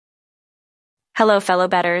Hello, fellow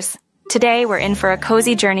bettors. Today, we're in for a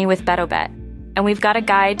cozy journey with BetOBet, and we've got a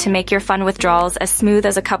guide to make your fun withdrawals as smooth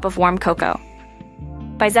as a cup of warm cocoa.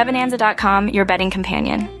 By Zebonanza.com, your betting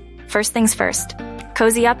companion. First things first,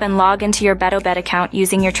 cozy up and log into your BetOBet account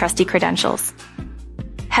using your trusty credentials.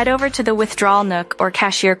 Head over to the withdrawal nook or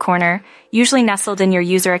cashier corner, usually nestled in your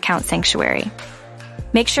user account sanctuary.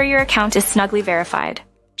 Make sure your account is snugly verified.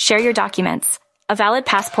 Share your documents. A valid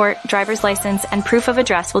passport, driver's license, and proof of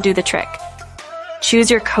address will do the trick.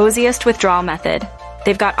 Choose your coziest withdrawal method.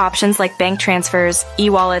 They've got options like bank transfers,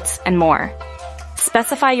 e-wallets, and more.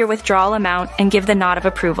 Specify your withdrawal amount and give the nod of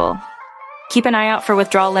approval. Keep an eye out for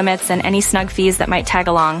withdrawal limits and any snug fees that might tag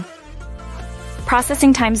along.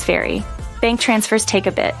 Processing times vary. Bank transfers take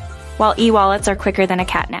a bit, while e-wallets are quicker than a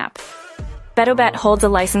catnap. BetOBet holds a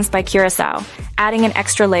license by Curaçao, adding an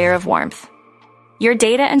extra layer of warmth. Your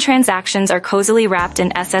data and transactions are cozily wrapped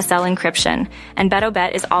in SSL encryption, and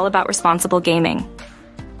BetOBet is all about responsible gaming.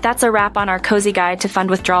 That's a wrap on our cozy guide to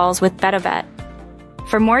fund withdrawals with BetOBet.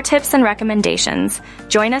 For more tips and recommendations,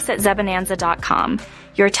 join us at Zebonanza.com,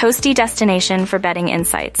 your toasty destination for betting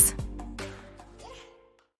insights.